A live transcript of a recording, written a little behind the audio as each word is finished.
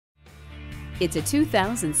It's a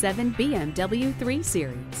 2007 BMW 3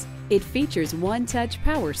 Series. It features one-touch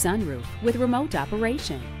power sunroof with remote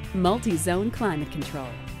operation, multi-zone climate control,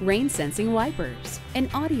 rain-sensing wipers,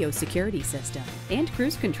 an audio security system, and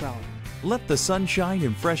cruise control. Let the sunshine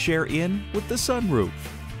and fresh air in with the sunroof.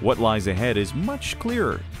 What lies ahead is much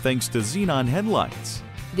clearer thanks to xenon headlights.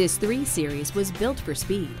 This 3 Series was built for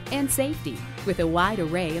speed and safety with a wide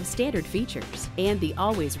array of standard features and the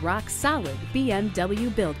always rock-solid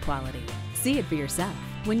BMW build quality. See it for yourself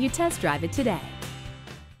when you test drive it today.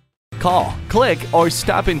 Call, click, or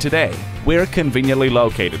stop in today. We're conveniently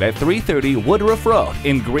located at 330 Woodruff Road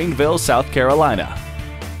in Greenville, South Carolina.